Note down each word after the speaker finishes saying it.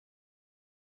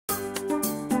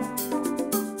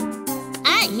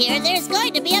hear there's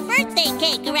going to be a birthday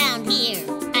cake around here.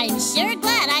 I'm sure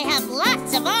glad I have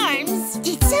lots of arms.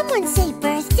 Did someone say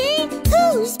birthday?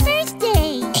 Whose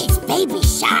birthday? It's Baby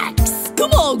Shark's.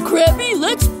 Come on, Krabby,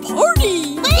 let's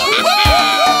party!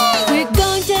 We're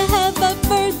going to have a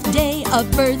birthday, a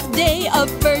birthday, a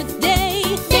birthday.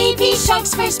 Baby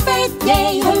Shark's first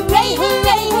birthday. Hooray,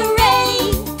 hooray, hooray!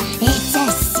 It's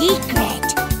a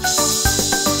secret.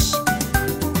 Shh.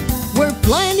 We're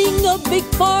planning a big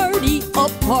party, a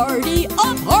party,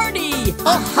 a party.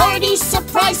 A hearty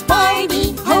surprise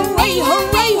party. Hooray,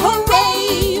 hooray,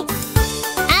 hooray!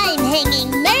 I'm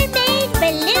hanging mermaid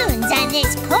balloons on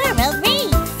this coral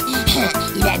reef.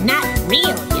 They're not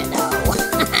real, you know.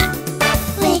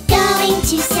 We're going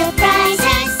to surprise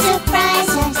her, surprise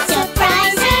her,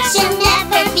 surprise her. She'll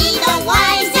never be the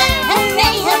wiser.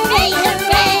 Hooray, hooray,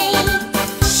 hooray!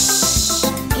 Shh,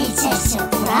 it's a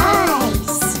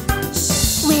surprise.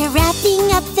 We're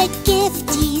wrapping up the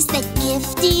gifties, the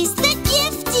gifties, the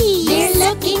gifties. They're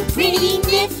looking pretty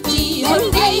nifty.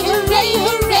 Hooray, hooray,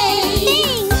 hooray!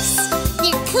 Thanks.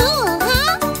 They're cool,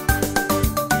 huh?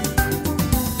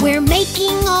 We're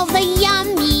making all the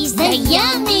yummies, the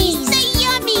yummies, the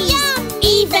yummies.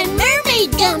 Even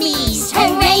mermaid gummies.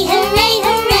 Hooray, hooray,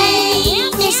 hooray!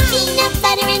 There's peanut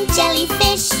butter and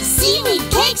jellyfish, seaweed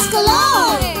cakes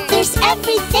galore. There's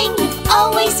everything you've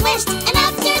always wished, and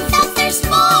after that there's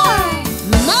more.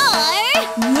 More?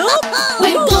 Nope.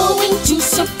 We're going to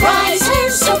surprise her,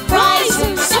 surprise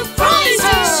her, surprise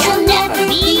her. She'll never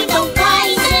be the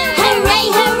wiser. Hooray,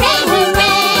 hooray,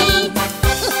 hooray!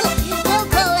 We'll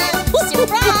call it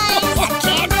surprise. You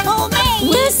can't fool me.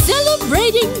 We're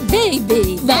celebrating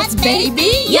Baby. That's Baby.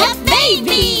 Yup,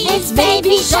 baby! It's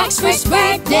Baby Shark's first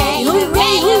birthday.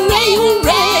 Hooray, hooray,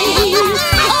 hooray!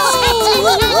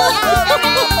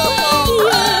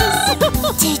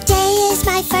 Today is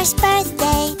my first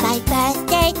birthday. My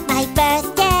birthday, my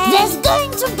birthday. There's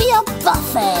going to be a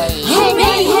buffet.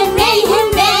 Hooray, hooray,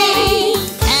 hooray!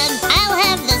 I'll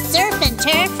have the surf and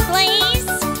turf, please.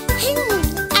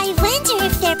 I wonder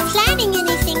if they're planning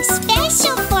anything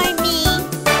special for me.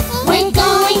 We're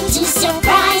going to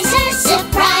surprise her,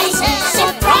 surprise her,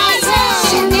 surprise her.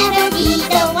 She'll never be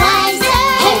the wiser.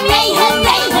 Hooray,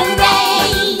 hooray,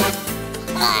 hooray!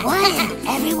 What,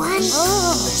 everyone?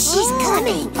 She's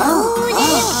coming.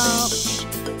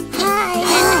 Hi.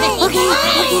 Okay.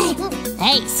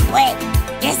 Hey, Squid,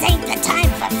 this ain't the time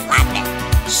for flapping.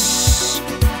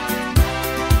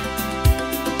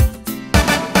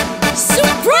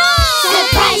 Surprise!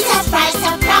 Surprise, surprise,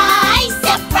 surprise,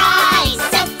 surprise,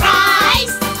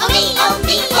 surprise! Oh me, oh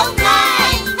me, oh my!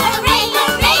 Hooray,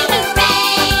 hooray,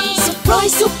 hooray!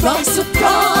 Surprise, surprise,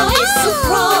 surprise,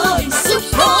 surprise,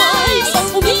 surprise!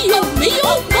 Oh me,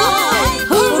 oh my!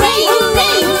 Hooray,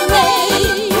 hooray, hooray!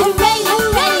 Hooray,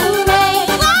 hooray, hooray!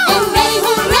 Hooray,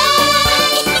 hooray!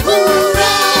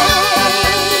 Hooray!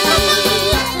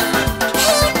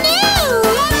 Who knew?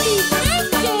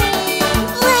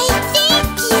 Why,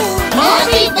 thank you!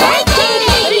 Happy birthday,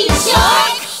 Baby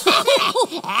Shark!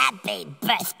 Happy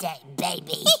birthday,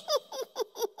 baby.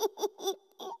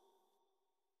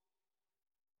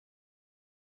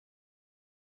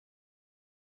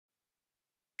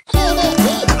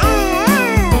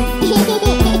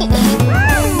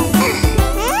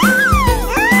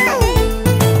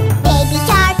 Baby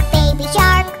shark, baby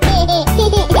shark.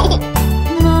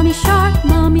 Mommy shark,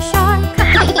 mommy shark.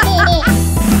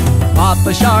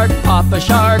 Papa Shark, Papa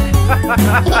Shark.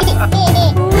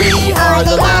 We are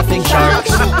the laughing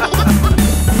sharks.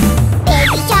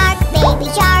 Baby shark, baby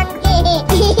shark.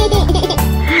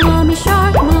 Mommy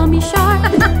shark, mommy shark.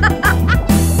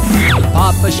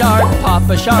 Papa Shark,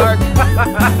 Papa Shark.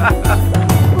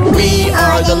 We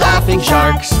are the laughing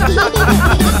sharks.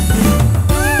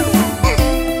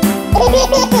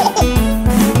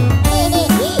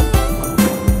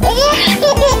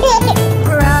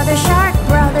 Brother shark,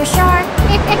 brother shark.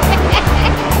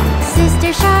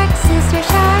 Sister shark, sister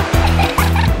shark.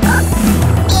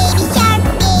 Baby shark,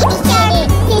 baby shark.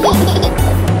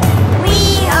 We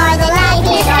are the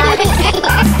laughing sharks.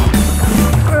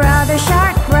 Brother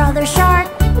shark, brother shark.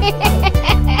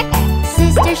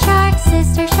 Sister shark,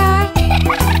 sister shark.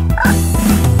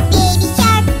 Baby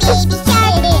shark, baby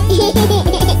shark.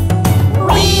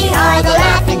 We are the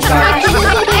laughing sharks.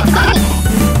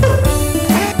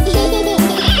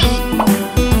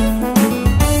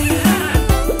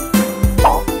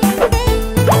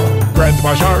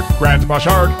 Grandma Shark, Grandma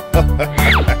Shark.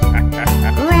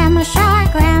 Grandma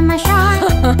shark, grandma shark.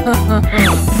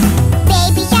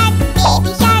 Baby shark,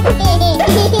 baby shark.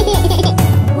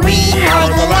 We are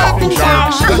the laughing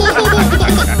sharks.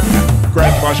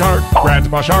 Grandma Grandma Shark,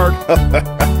 Grandma Shark.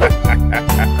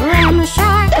 Grandma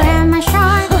Shark, Grandma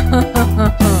Shark.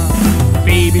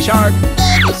 Baby shark.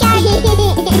 Baby Shark.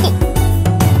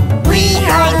 We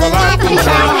are the laughing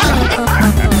sharks.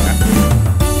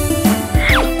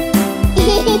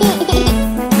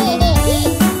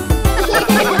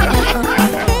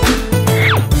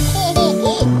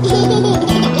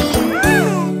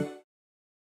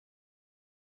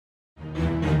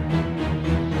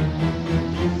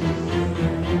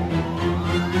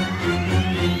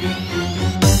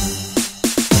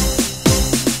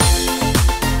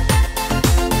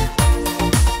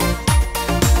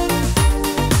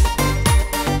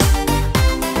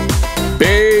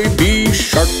 Baby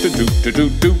shark do do do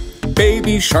do.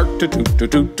 Baby shark do do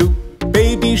do do.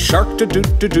 Baby shark do do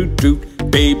do do.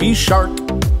 Baby shark.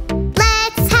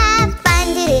 Let's have fun,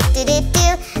 do do do do.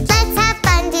 Let's have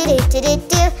fun, do do do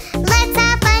do. Let's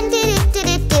have fun, do do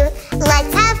do do.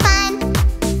 Let's have fun.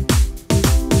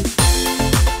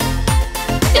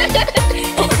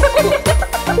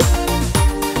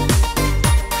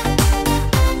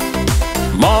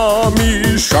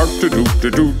 Mommy shark do do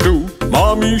do do.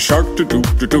 Mommy shark do do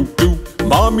do do.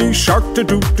 Mommy shark do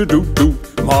do do do.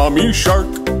 Mommy shark.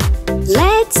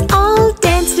 Let's all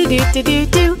dance do do do do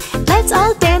do. Let's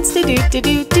all dance do do do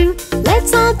do do.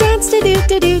 Let's all dance do do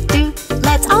do do do.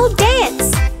 Let's all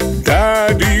dance.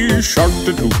 Daddy shark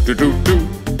do do do do.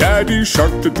 Daddy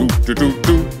shark do do do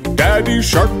do. Daddy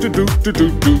shark do do do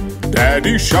do.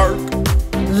 Daddy shark.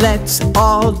 Let's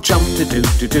all jump to do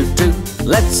do do do.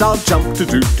 Let's all jump to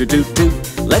do do do do.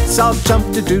 Let's all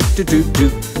jump to do do do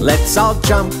do. Let's all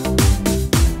jump.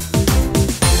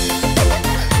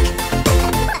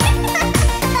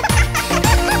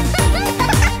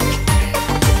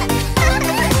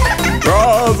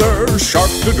 Brother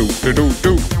shark do do do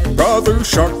do. Brother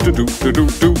shark do do do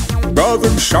do.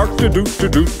 Brother shark do do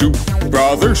do do.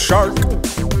 Brother shark.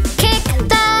 Kick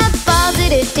the ball, do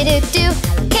do do do do.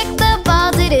 Kick the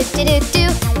ball, do do do do do.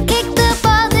 Kick the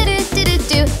ball, do do do do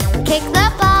do. Kick the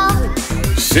ball.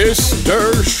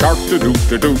 Sister shark do do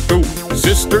do do do.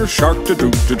 Sister shark do do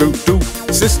do do do.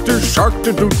 Sister shark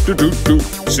do do do do do.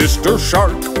 Sister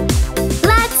shark.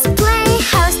 Let's play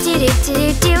house, do do do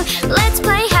do do. Let's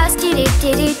play house, do do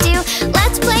do do do.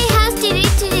 Let's play house, do do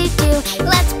do do do.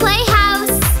 Let's play house.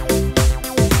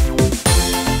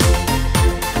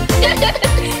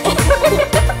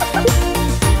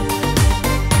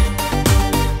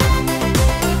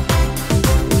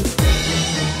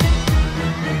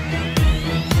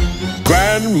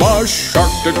 Grandma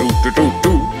shark do do do do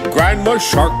do. Grandma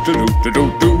shark do do do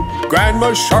do do.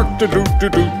 Grandma shark do do do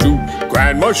do do.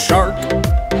 Grandma shark.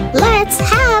 Let's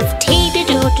have tea, do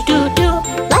do do do do.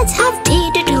 Let's have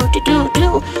tea, do do do do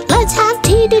do. Let's have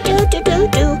tea, do do do do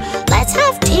do. Let's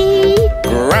have tea.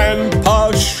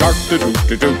 Grandpa shark do do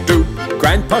do do do.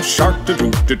 Grandpa shark do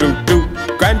do do do do.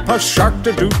 Grandpa shark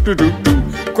do do do do do.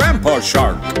 Grandpa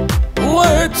shark.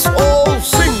 Let's all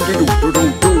sing do do do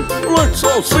do do. Let's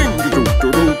all sing do do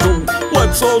do do do.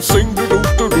 Let's all sing do do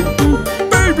do do do.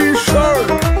 Baby shark.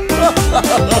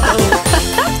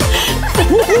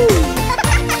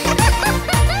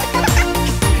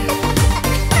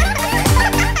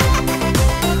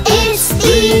 It's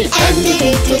the end, do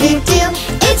do do do do.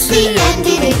 It's the end,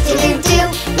 do do do do do.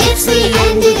 It's the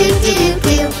end, do do do do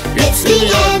do. It's the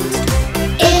end.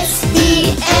 It's the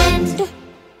end.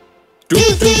 Do do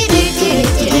do do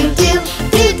do do do.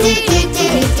 Do do do do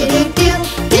do do do.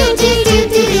 Do do do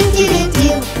do do do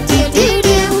do. Do do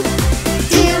do.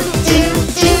 Do do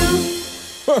do.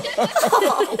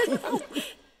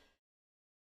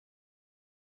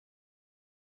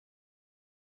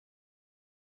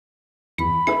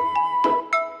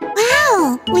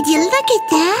 Wow, would you look at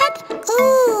that?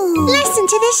 Ooh. Listen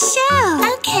to this shell.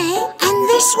 Okay. And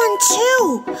this one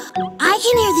too. I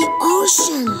can hear the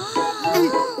ocean. And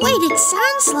wait, it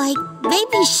sounds like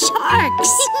baby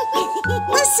sharks.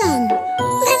 Listen.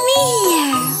 Let me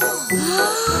hear.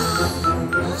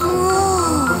 Oh.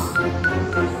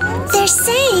 They're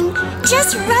saying,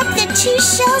 just rub the two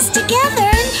shells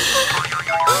together and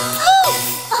poof!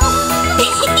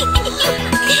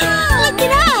 Look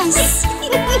at us.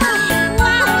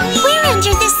 We're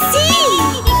under the sea!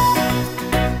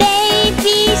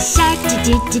 Baby shark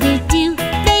do do do do.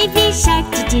 Baby shark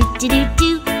do do do do.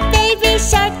 Baby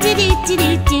shark do do do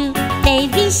do.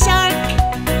 Baby shark.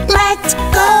 Let's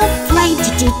go play do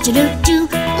do do do.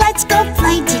 Let's go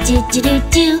play do do do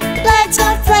do. Let's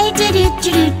go play do do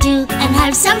do do and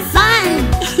have some fun.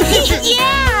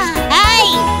 Yeah! Hey!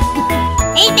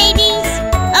 Hey babies!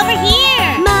 Over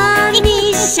here!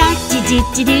 Mommy shark do do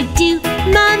do do.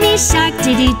 Mommy shark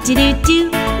do do do do.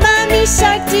 Mommy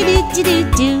shark do do do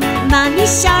do. Mommy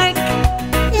Shark.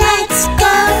 Let's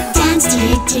go dance to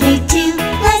do to do do.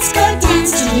 Let's go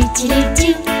dance to do to do do.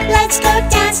 Let's go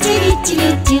dance to do to do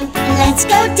do. Let's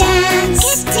go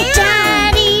dance.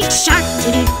 Daddy Shark,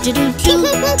 do do do do.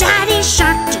 Daddy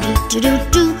Shark, do do do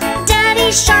do.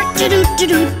 Daddy Shark, do do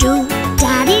do do.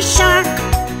 Daddy Shark.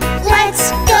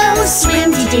 Let's go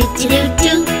swim to do to do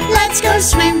do. Let's go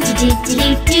swim to do to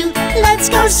do do. Let's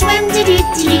go swim to do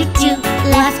to do do.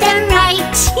 Left and right.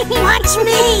 Watch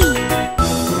me.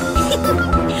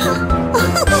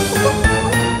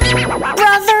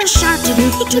 Brother Shark, do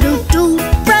do do do.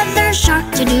 Brother Shark,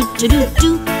 do do do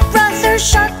do. Brother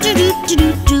Shark, do do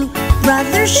do do.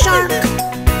 Brother Shark.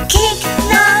 Kick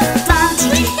the ball to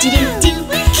do to do do.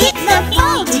 Kick the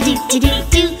ball to do to do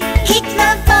do. Kick the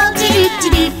ball to do to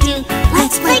do do.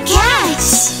 Let's play catch.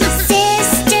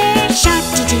 Sister Shark,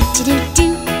 do do do do.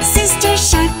 Sister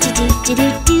Shark, do do do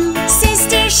do.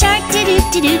 Sister Shark, do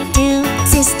do do do.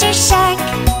 Sister Shark.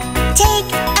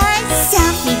 Take a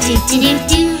selfie do to do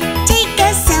do. Take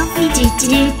a selfie do to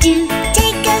do do.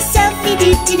 Take a selfie do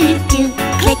to do do.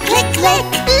 Click click click.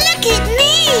 Look at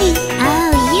me.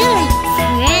 Oh, you look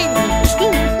pretty.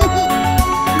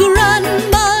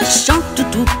 Grandma Shark, do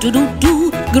do do do.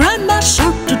 Grandma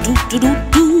Shark, do do do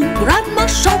do. Grandma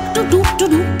Shark, do do do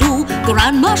do.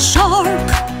 Grandma Shark.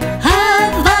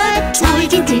 Have a toy,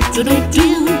 do do do do.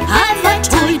 Have a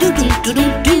toy, do do do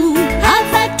do.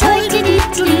 Have a toy, do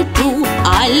do do.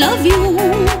 I love you,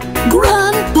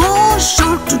 Grandpa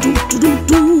Shark, do do do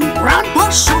do. Grandpa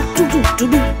Shark, do do do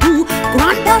do.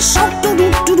 Grandpa Shark, do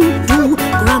do do do.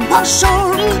 Grandpa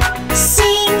Shark.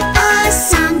 Sing a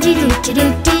song do do do do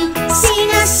do. Sing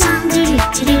a song do do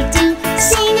do do do.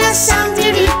 Sing a song do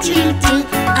do do do do.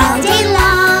 All day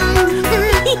long.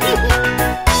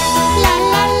 La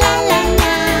la la la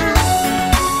la.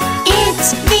 It's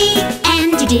the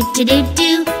end do do do do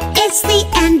do. It's the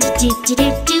end do do do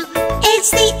do. It's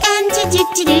the end do do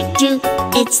do do do.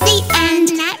 It's the end.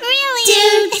 Not really. Do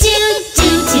do do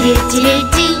do do do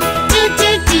do. Do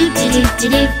do do do do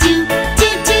do do. Do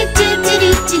do do do do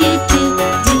do do do.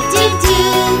 Do do do.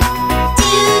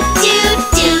 Do do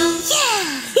do.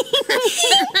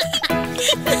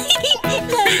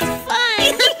 That's fun.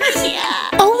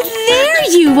 Yeah. Oh, there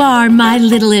you are, my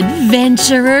little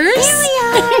adventurers. Here we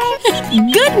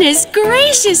are. Goodness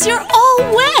gracious, you're all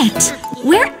wet.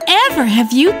 Wherever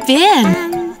have you been?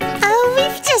 Oh,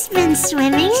 we've just been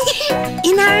swimming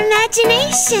in our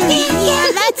imagination.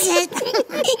 Yeah, that's it.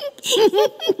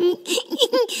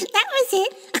 That was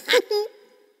it.